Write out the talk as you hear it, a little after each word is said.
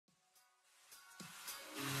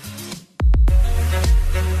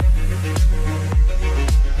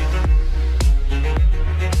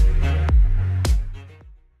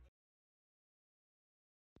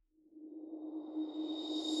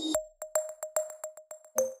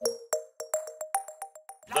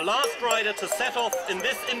The last rider to set off in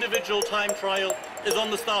this individual time trial is on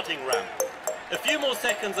the starting ramp. A few more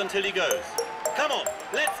seconds until he goes. Come on,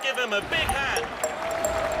 let's give him a big hand.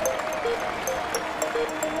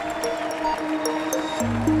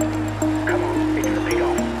 Come on, it's the big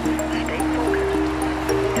off. Stay focused.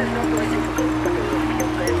 It is not very difficult, but there are a few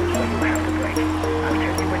places where you have to brake. I'll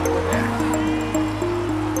tell you when you are there.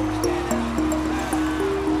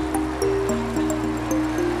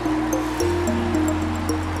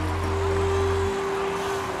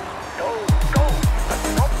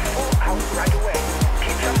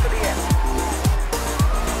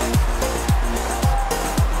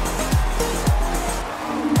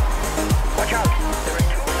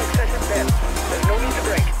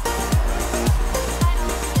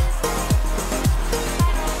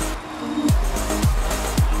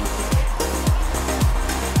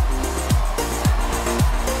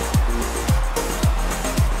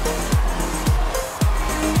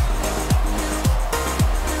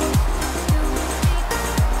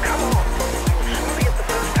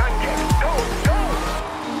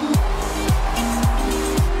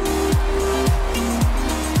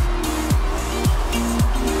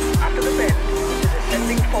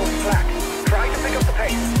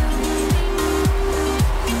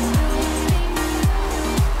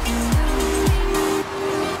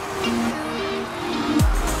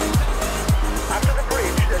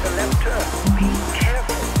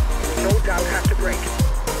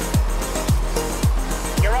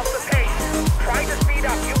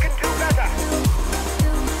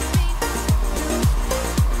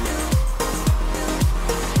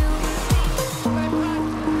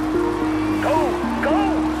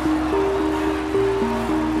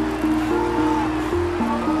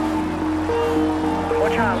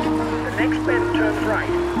 The next bend turns right.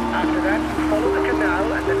 After that, follow the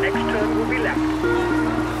canal and the next turn will be left.